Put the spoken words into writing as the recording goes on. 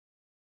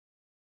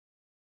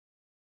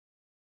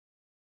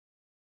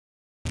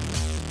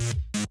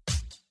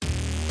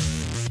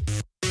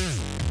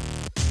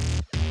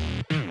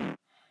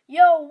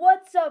Yo,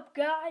 what's up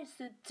guys?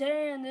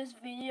 Today in this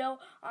video,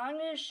 I'm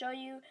going to show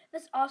you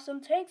this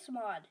awesome tanks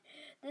mod.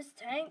 This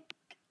tank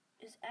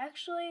is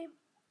actually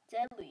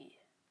deadly.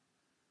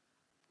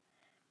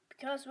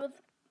 Because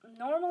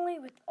normally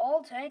with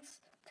all tanks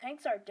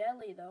are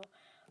deadly though.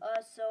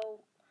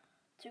 So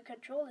to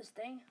control this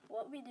thing,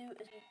 what we do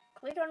is we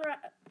click on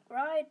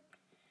right,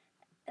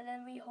 and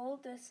then we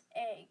hold this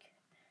egg.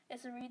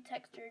 It's a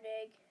retextured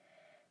egg.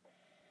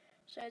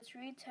 So it's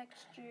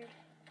retextured.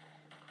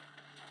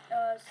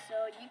 So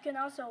you can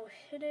also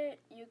hit it,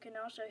 you can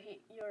also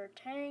hit your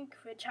tank,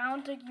 which I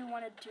don't think you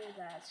want to do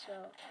that, so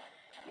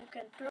you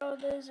can throw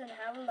this and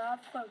have a lot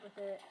of fun with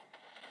it.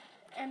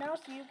 And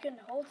also you can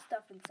hold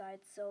stuff inside,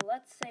 so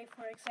let's say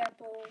for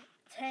example,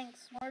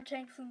 more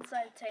tanks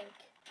inside a tank.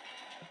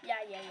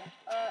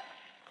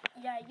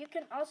 Yeah, you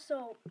can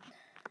also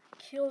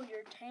kill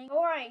your tank.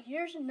 Alright,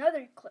 here's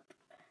another clip.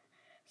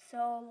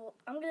 So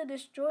I'm going to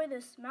destroy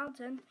this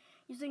mountain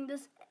using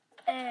this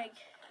egg,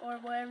 or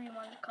whatever you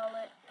want to call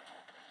it.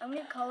 I'm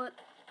going to call it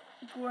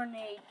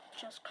grenade.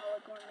 Just call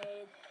it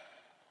grenade.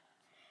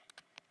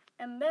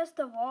 And best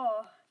of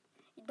all,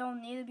 you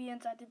don't need to be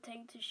inside the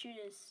tank to shoot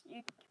this.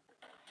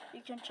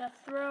 You can just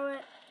throw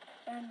it,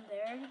 and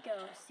there you go.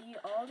 See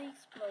all the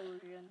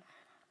explosion.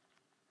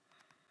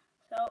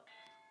 So,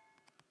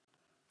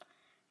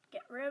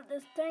 get rid of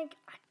this tank.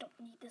 I don't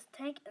need this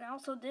tank. And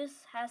also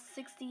this has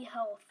 60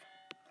 health,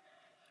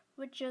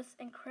 which is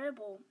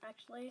incredible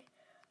actually.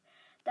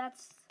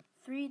 That's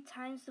 3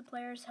 times the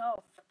player's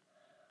health.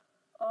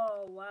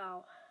 Oh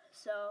wow.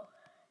 So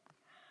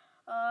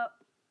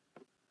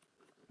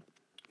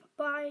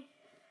bye,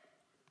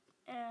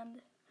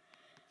 and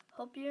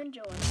hope you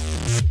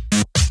enjoy.